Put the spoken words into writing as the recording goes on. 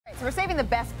We're saving the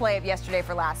best play of yesterday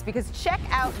for last because check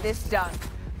out this dunk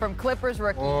from Clippers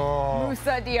rookie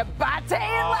Moussa Diabate in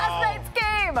last night's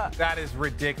game. That is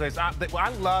ridiculous. I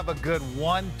love a good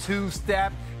 1-2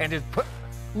 step and just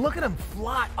look at him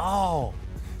fly. Oh.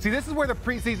 See, this is where the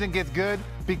preseason gets good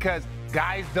because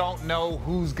guys don't know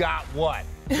who's got what.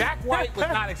 Jack White was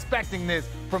not expecting this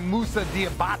from Moussa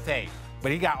Diabate,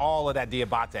 but he got all of that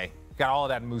Diabate. Got all of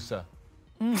that Moussa.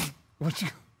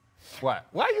 What?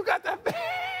 Why you got that?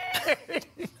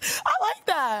 I like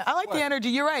that. I like the energy.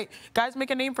 You're right. Guys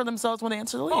make a name for themselves when they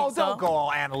enter the league. Oh, don't go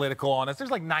all analytical on us. There's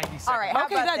like 90 seconds. All right,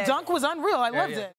 okay, that dunk was unreal. I loved it.